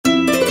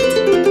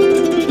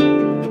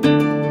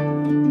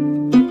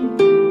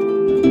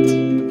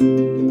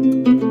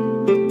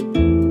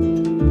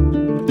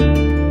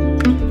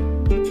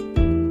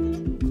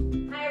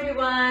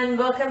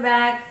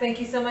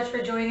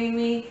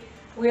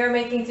We are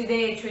making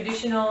today a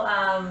traditional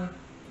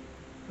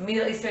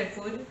Middle Eastern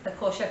food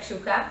called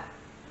Shakshuka.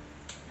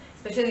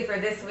 Especially for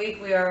this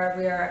week, we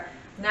are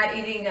not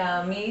eating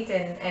meat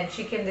and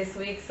chicken this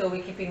week, so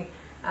we're keeping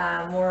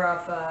more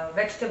of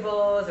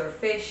vegetables or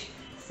fish.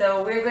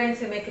 So we're going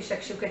to make a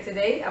shakshuka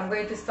today. I'm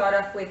going to start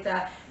off with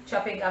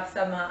chopping up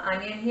some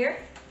onion here.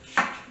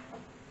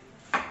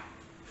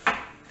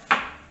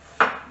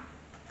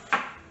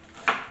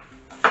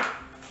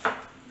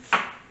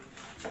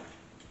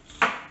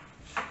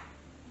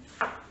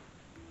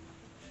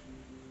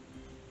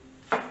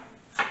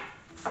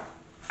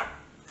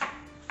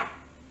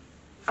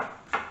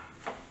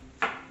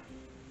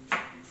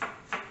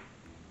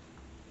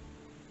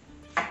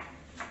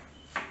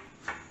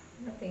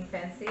 Nothing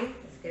fancy,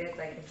 let's get it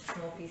like in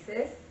small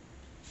pieces.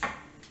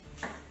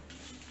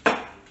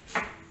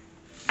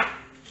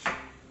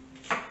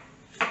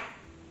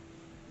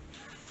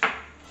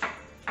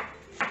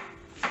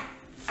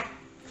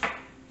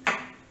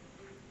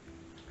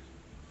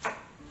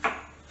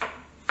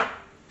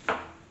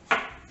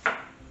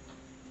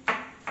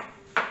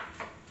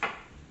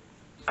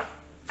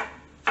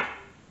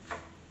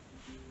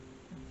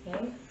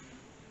 Okay.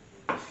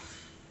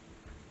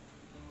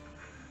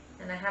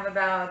 And I have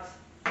about,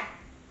 I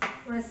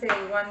want to say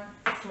one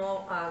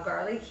small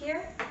garlic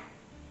here.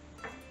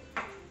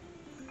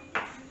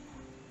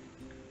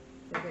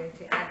 We're going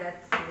to add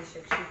that to the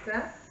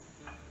shakshuka.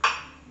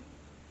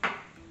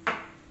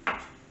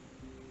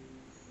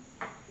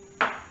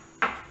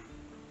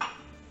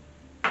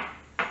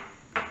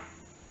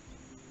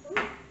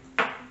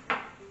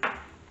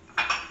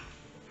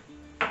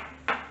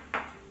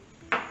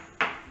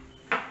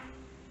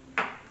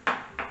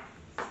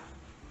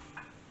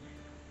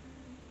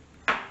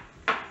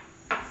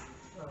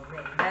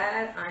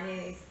 That onion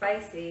is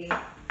spicy.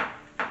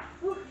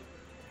 Whew.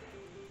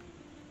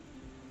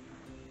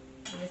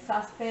 In the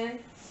saucepan,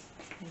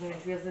 I'm going to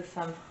drizzle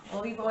some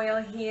olive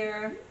oil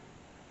here.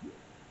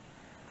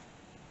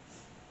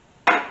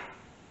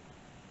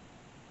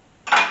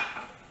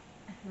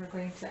 We're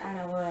going to add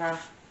our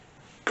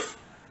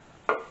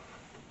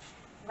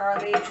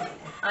garlic and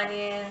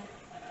onion.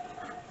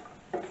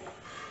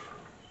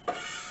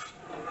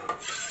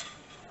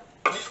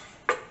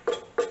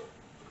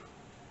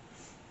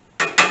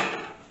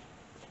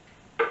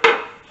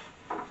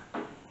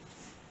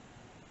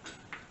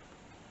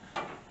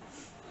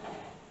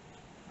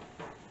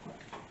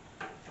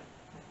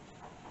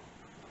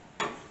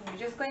 We're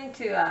just going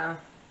to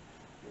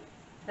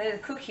let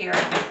it cook here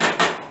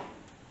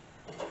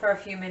for a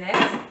few minutes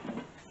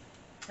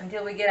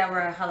until we get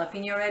our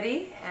jalapeno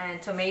ready and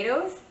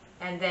tomatoes,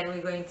 and then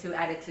we're going to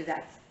add it to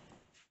that.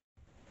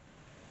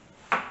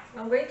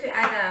 I'm going to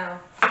add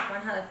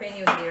one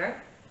jalapeno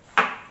here.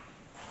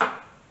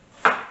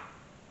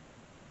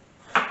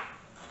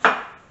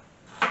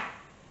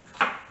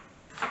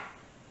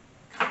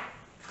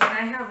 When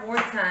I have more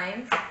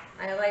time,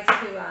 I like to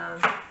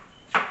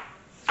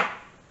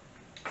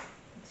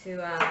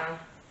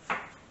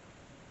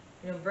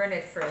burn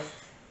it first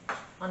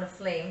on a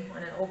flame,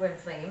 on an open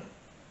flame,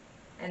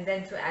 and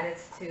then to add it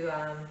to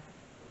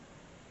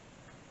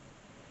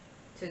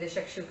the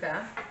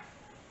shakshuka.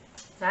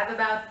 So I have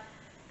about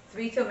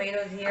 3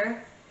 tomatoes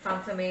here,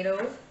 palm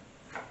tomatoes.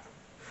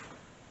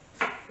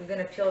 We're going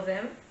to peel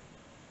them.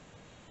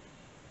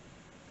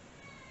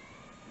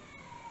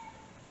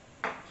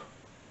 And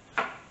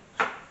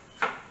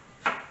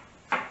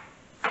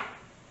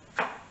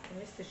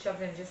just to chop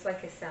them just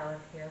like a salad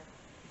here.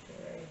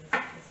 Okay,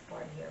 this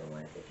part here, we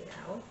want to take it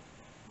out.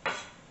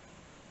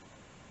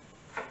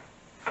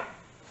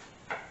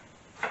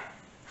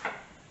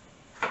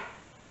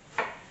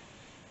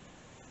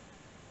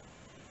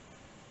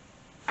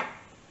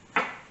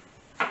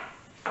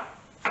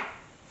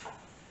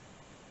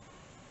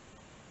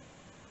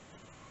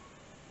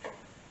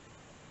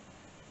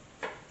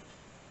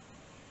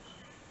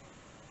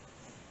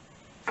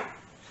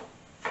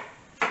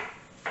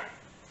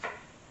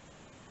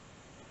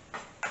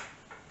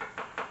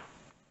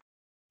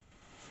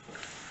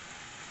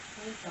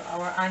 So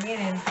our onion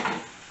and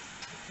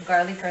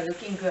garlic are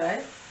looking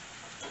good.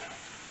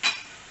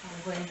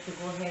 I'm going to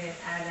go ahead and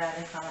add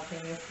the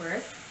jalapeno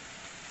first.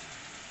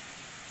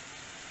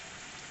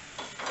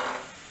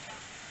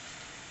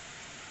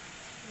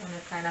 I'm going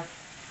to kind of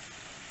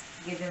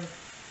give them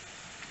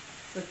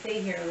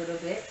saute here a little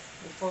bit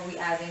before we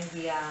add in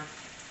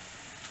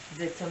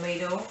the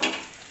tomato,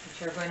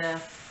 which are going to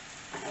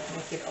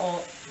make it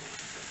all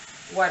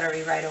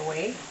watery right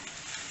away.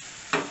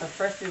 So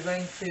first we're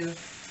going to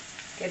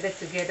get it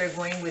together,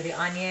 going with the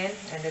onion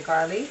and the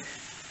garlic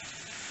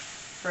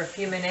for a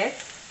few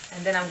minutes,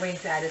 and then I'm going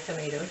to add the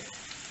tomatoes.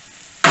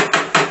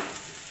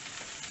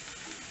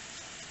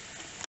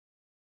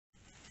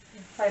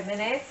 In 5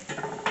 minutes,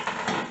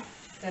 I'm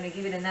going to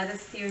give it another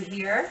stir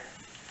here.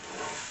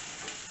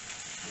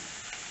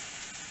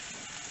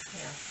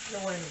 Yeah,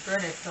 don't want to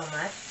burn it so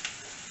much.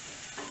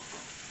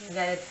 You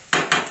got it,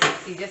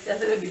 see, just a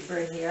little bit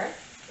burn here.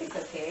 It's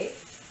okay.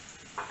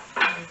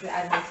 I'm going to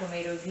add my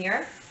tomatoes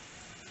here.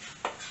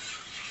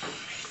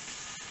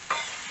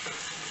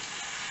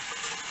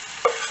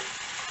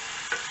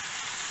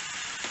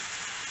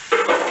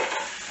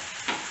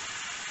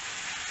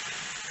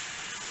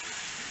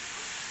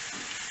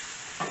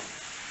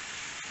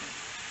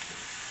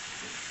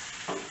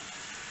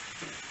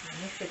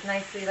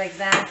 nicely like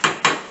that.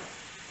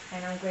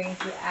 And I'm going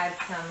to add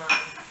some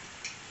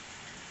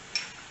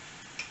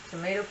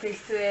tomato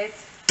paste to it.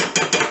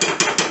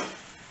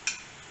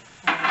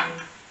 And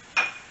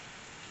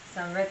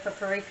some red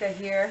paprika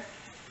here.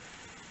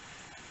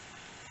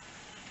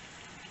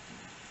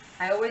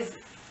 I always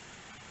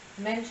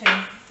mention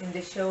in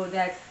the show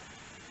that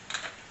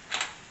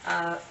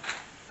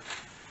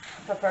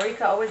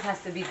paprika always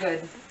has to be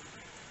good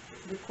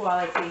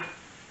quality.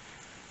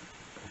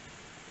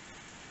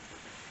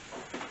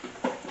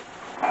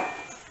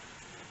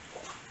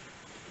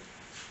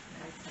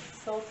 Add some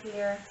salt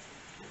here.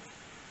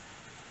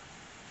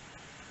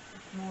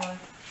 More.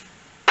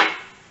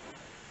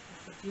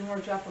 A few more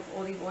drops of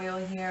olive oil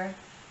here.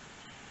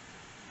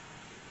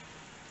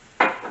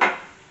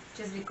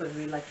 Just because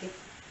we like it.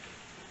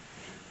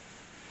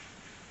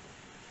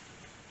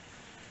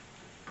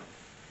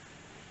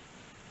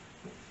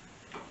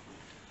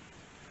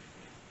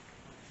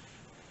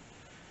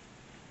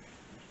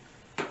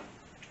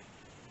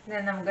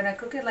 Then I'm gonna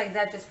cook it like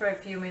that just for a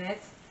few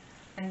minutes,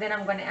 and then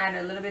I'm gonna add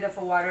a little bit of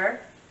water.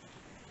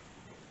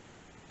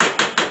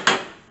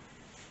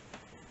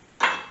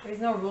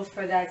 There's no rules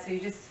for that, so you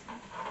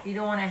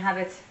don't want to have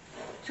it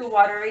too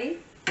watery,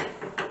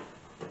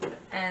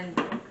 and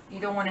you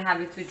don't want to have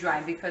it too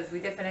dry, because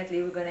we're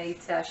gonna eat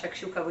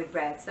shakshuka with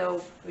bread,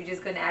 so we're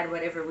just gonna add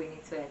whatever we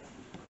need to it.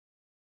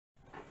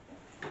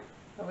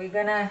 So we're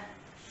gonna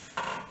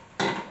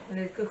let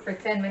it cook for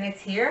 10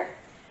 minutes here.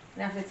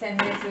 And after 10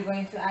 minutes, we're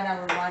going to add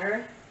our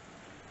water.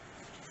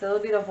 Just a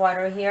little bit of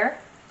water here.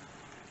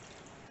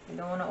 You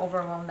don't want to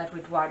overwhelm that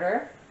with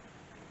water.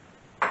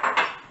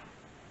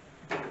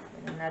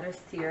 And another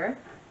stir.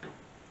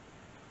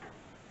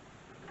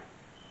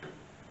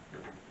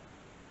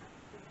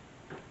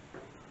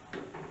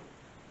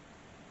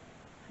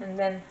 And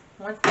then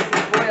once this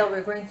is boiled,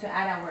 we're going to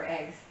add our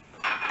eggs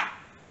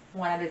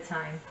one at a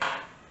time.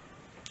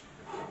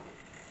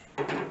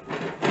 So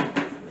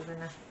we're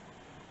gonna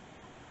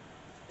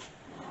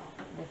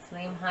the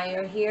flame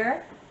higher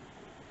here,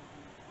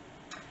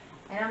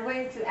 and I'm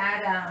going to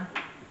add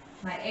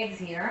my eggs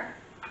here.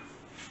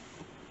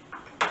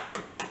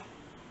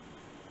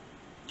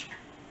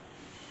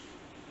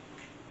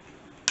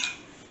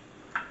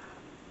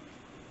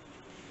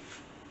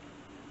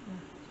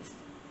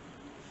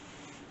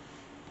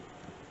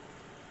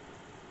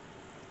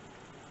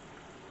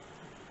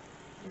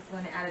 Just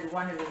going to add it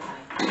one at a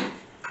time.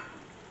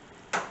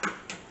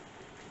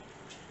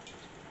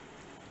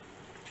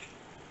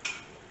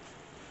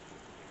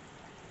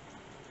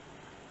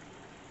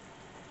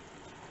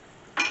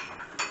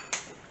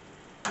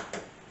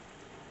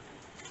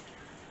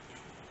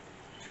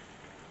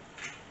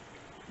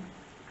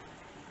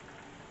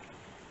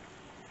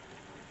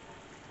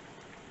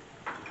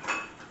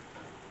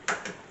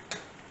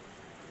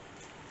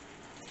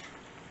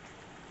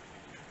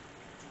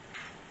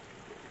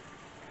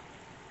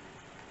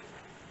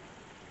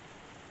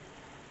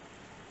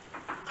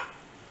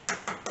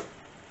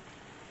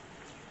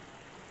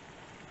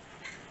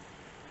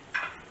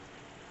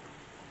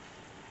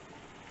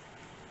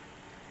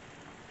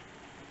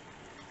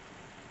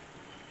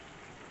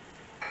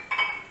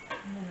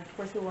 And of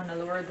course, we want to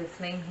lower the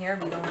flame here.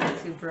 We don't want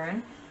it to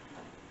burn.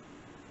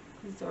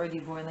 It's already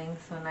boiling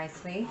so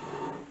nicely.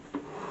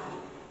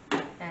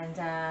 And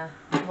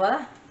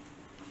voila. I'm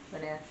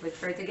gonna wait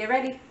for it to get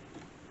ready.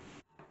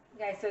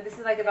 Guys, so this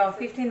is like about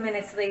 15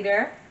 minutes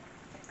later.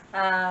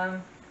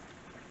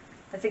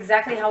 That's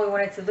exactly how we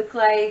want it to look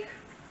like.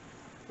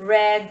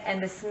 Red,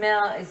 and the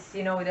smell is,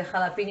 you know, with the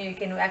jalapeno, you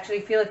can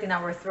actually feel it in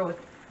our throat,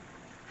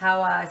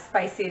 how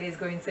spicy it is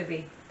going to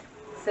be.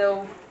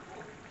 So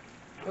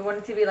we want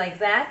it to be like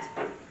that.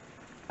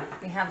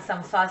 We have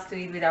some sauce to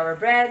eat with our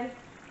bread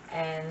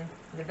and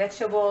the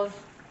vegetables.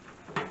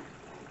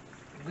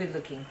 Good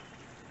looking.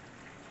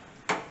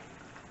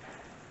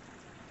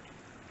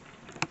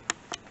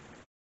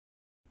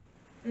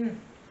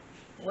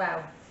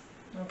 Wow.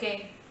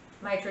 Okay,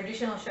 my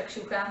traditional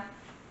shakshuka.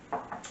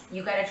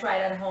 You gotta try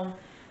it at home.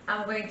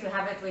 I'm going to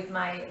have it with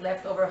my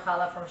leftover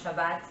challah from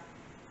Shabbat.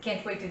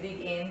 Can't wait to dig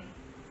in.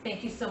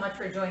 Thank you so much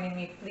for joining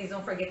me. Please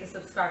don't forget to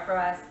subscribe for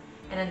us.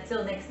 And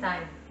until next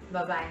time,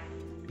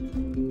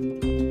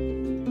 bye-bye.